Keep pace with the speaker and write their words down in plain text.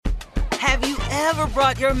Have you ever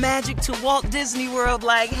brought your magic to Walt Disney World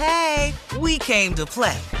like, hey, we came to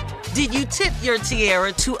play? Did you tip your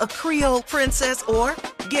tiara to a Creole princess or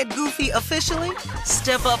get goofy officially?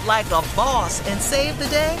 Step up like a boss and save the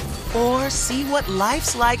day? Or see what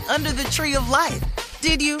life's like under the tree of life?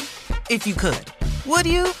 Did you? If you could. Would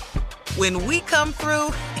you? When we come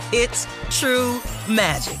through, it's true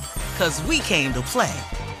magic. 'Cause we came to play.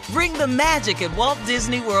 Bring the magic at Walt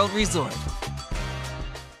Disney World Resort.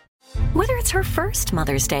 Whether it's her first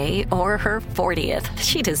Mother's Day or her 40th,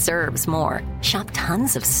 she deserves more. Shop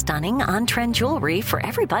tons of stunning on-trend jewelry for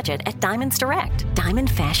every budget at Diamonds Direct. Diamond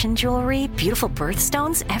fashion jewelry, beautiful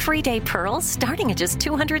birthstones, everyday pearls starting at just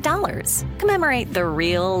 $200. Commemorate the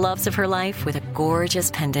real loves of her life with a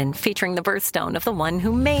gorgeous pendant featuring the birthstone of the one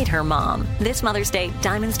who made her mom. This Mother's Day,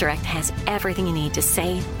 Diamonds Direct has everything you need to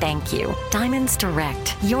say thank you. Diamonds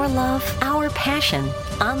Direct. Your love, our passion.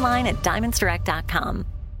 Online at diamondsdirect.com.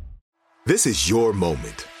 This is your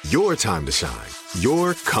moment, your time to shine,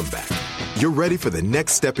 your comeback. You're ready for the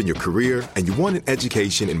next step in your career, and you want an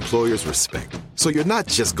education employers respect. So you're not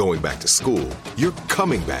just going back to school, you're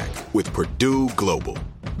coming back with Purdue Global.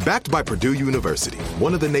 Backed by Purdue University,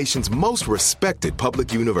 one of the nation's most respected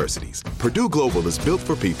public universities, Purdue Global is built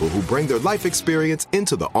for people who bring their life experience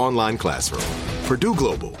into the online classroom. Purdue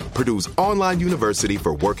Global, Purdue's online university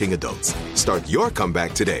for working adults. Start your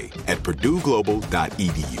comeback today at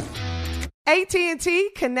purdueglobal.edu. AT&T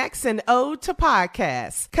connects an ode to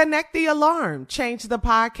podcasts. Connect the alarm. Change the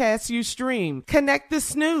podcast you stream. Connect the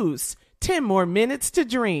snooze. 10 more minutes to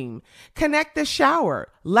dream. Connect the shower.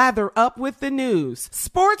 Lather up with the news.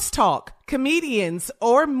 Sports talk, comedians,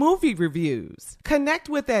 or movie reviews. Connect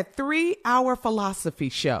with that 3-hour philosophy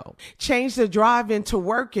show. Change the drive into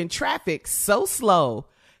work in traffic so slow.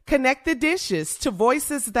 Connect the dishes to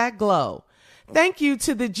voices that glow. Thank you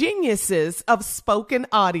to the geniuses of spoken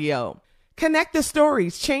audio. Connect the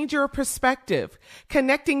stories, change your perspective.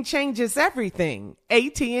 Connecting changes everything.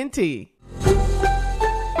 AT&T.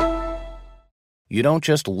 You don't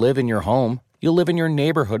just live in your home, you live in your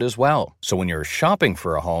neighborhood as well. So when you're shopping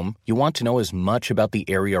for a home, you want to know as much about the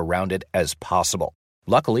area around it as possible.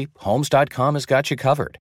 Luckily, Homes.com has got you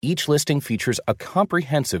covered. Each listing features a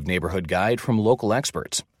comprehensive neighborhood guide from local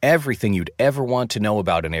experts. Everything you'd ever want to know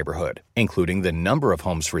about a neighborhood, including the number of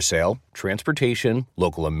homes for sale, transportation,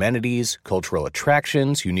 local amenities, cultural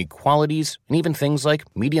attractions, unique qualities, and even things like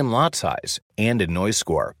median lot size and a noise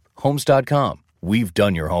score. Homes.com. We've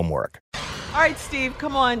done your homework. All right, Steve,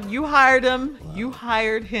 come on. You hired him. You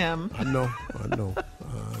hired him. I know.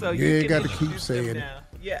 So you ain't got to keep saying it.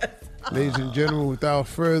 Yes. Ladies and gentlemen, without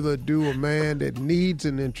further ado, a man that needs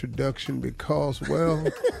an introduction because, well,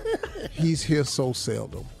 he's here so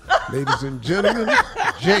seldom. Ladies and gentlemen,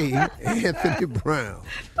 J. Anthony Brown.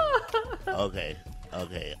 Okay.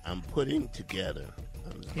 I'm putting together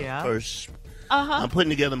I'm putting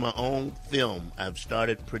together my own film. I've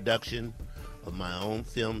started production of my own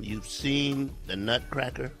film. You've seen The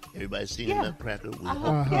Nutcracker. Everybody's seen The Nutcracker. We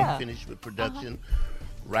hope to finish with production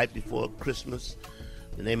right before Christmas.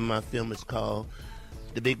 The name of my film is called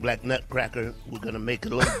The Big Black Nutcracker. We're going to make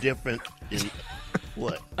it a little different than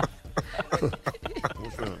what?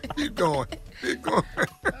 What's wrong? Keep going.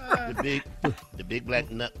 The Big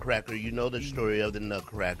Black Nutcracker. You know the story of the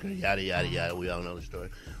Nutcracker. Yada, yada, yada. We all know the story.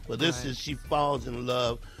 Well, this is she falls in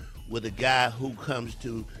love with a guy who comes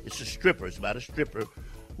to, it's a stripper. It's about a stripper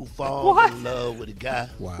who falls in love with a guy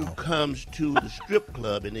who comes to the strip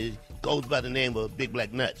club, and it goes by the name of Big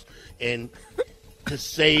Black Nuts. And to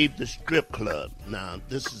save the strip club. Now,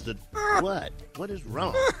 this is the what? What is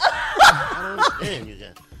wrong? I don't understand you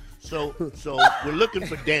guys. So we're looking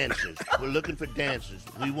for dancers.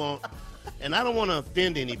 We want, and I don't want to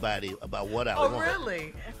offend anybody about what I want. Oh,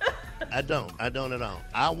 really? I don't at all.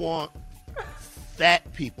 I want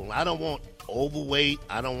fat people. I don't want overweight.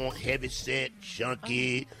 I don't want heavy set,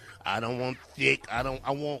 chunky. I don't want thick. I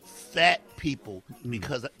want fat people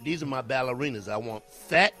because these are my ballerinas. I want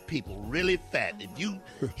fat people, really fat. If you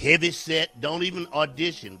heavy set, don't even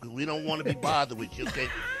audition because we don't want to be bothered with you, okay?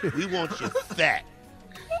 We want you fat.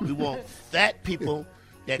 We want fat people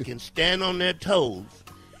that can stand on their toes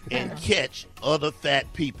and catch other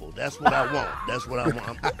fat people. That's what I want.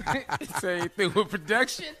 Same thing with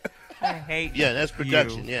production. I hate that's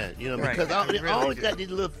production. you. Yeah, you know, Right. because I Really always good. got these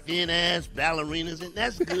little thin ass ballerinas, and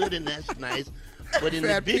that's good and that's nice. But in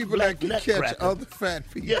Fat the Big people Black that can catch Nutcracker, other fat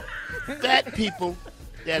people. yeah, fat people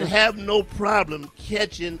that have no problem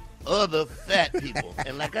catching other fat people.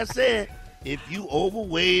 And like I said, if you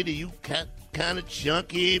overweight or you kind of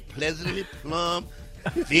chunky, pleasantly plump,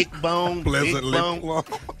 Big Bone, Pleasant Big lip Bone. plump,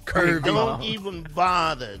 curvy. Don't even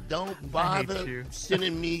bother. Don't bother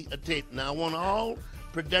sending me a tape. Now, I want all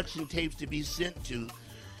production tapes to be sent to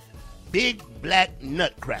Big Black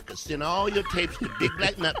Nutcracker. Send all your tapes to Big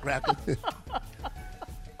Black Nutcracker.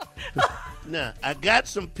 Now, I got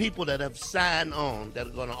some people that have signed on that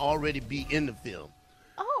are going to already be in the film.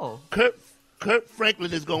 Oh. Kurt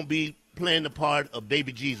Franklin is going to be playing the part of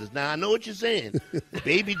Baby Jesus. Now, I know what you're saying.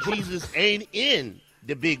 Baby Jesus ain't in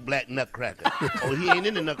the Big Black Nutcracker. Or he ain't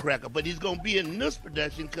in the Nutcracker. But he's going to be in this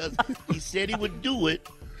production because he said he would do it.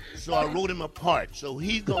 So I wrote him a part. So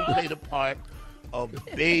he's going to play the part of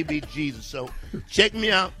Baby Jesus. So check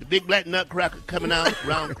me out. The Big Black Nutcracker coming out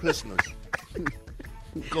around Christmas.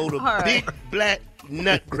 Go to Big Black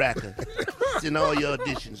Nutcracker. Send all your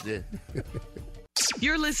auditions there.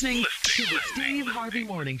 You're listening to the Steve Harvey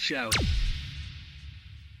Morning Show.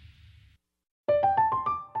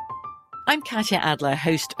 I'm Katya Adler,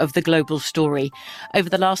 host of The Global Story. Over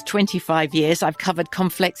the last 25 years, I've covered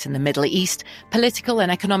conflicts in the Middle East, political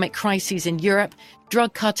and economic crises in Europe,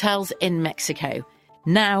 drug cartels in Mexico.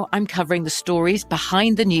 Now I'm covering the stories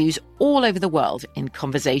behind the news all over the world in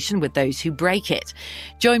conversation with those who break it.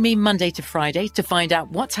 Join me Monday to Friday to find out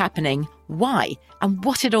what's happening, why, and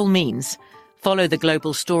what it all means. Follow The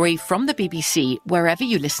Global Story from the BBC wherever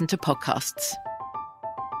you listen to podcasts.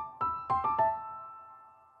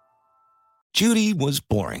 Judy was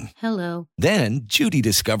boring. Hello. Then Judy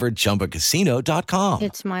discovered ChumbaCasino.com.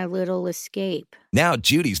 It's my little escape. Now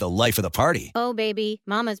Judy's the life of the party. Oh, baby,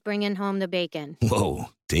 mama's bringing home the bacon. Whoa,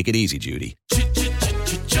 take it easy, Judy.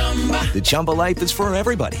 The Chumba life is for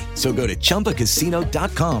everybody. So go to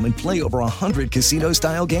ChumbaCasino.com and play over 100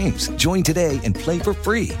 casino-style games. Join today and play for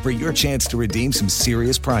free for your chance to redeem some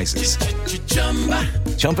serious prizes.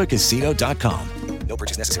 ChumbaCasino.com. No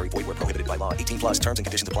purchase necessary. Void where prohibited by law. 18 plus terms and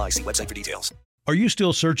conditions apply. See website for details. Are you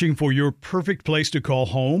still searching for your perfect place to call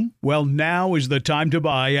home? Well, now is the time to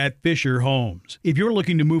buy at Fisher Homes. If you're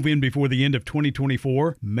looking to move in before the end of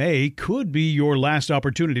 2024, May could be your last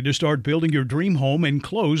opportunity to start building your dream home and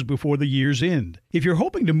close before the year's end. If you're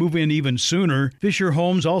hoping to move in even sooner, Fisher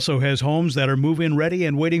Homes also has homes that are move-in ready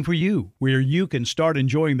and waiting for you, where you can start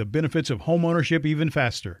enjoying the benefits of homeownership even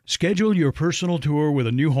faster. Schedule your personal tour with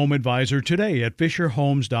a new home advisor today at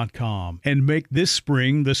FisherHomes.com and make this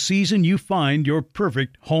spring the season you find your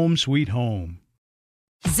perfect home sweet home.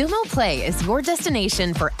 Xumo Play is your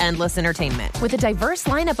destination for endless entertainment. With a diverse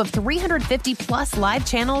lineup of 350-plus live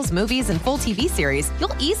channels, movies, and full TV series,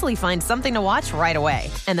 you'll easily find something to watch right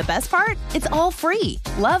away. And the best part? It's all free.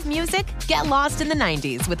 Love music? Get lost in the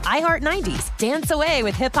 90s with iHeart 90s, dance away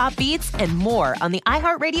with hip-hop beats, and more on the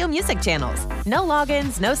iHeartRadio music channels. No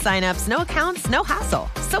logins, no signups, no accounts, no hassle.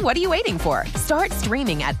 So what are you waiting for? Start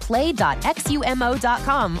streaming at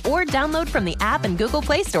play.xumo.com or download from the app and Google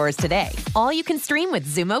Play stores today. All you can stream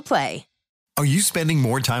with Xumo Play. Are you spending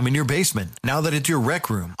more time in your basement now that it's your rec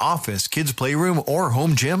room, office, kids' playroom, or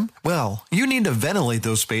home gym? Well, you need to ventilate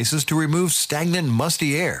those spaces to remove stagnant,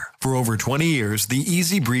 musty air. For over 20 years, the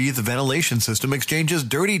Easy Breathe ventilation system exchanges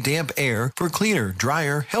dirty, damp air for cleaner,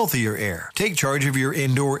 drier, healthier air. Take charge of your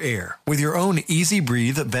indoor air with your own Easy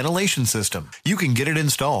Breathe ventilation system. You can get it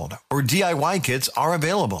installed, or DIY kits are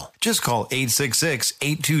available. Just call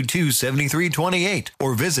 866-822-7328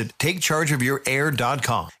 or visit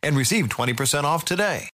takechargeofyourair.com and receive 20% off today.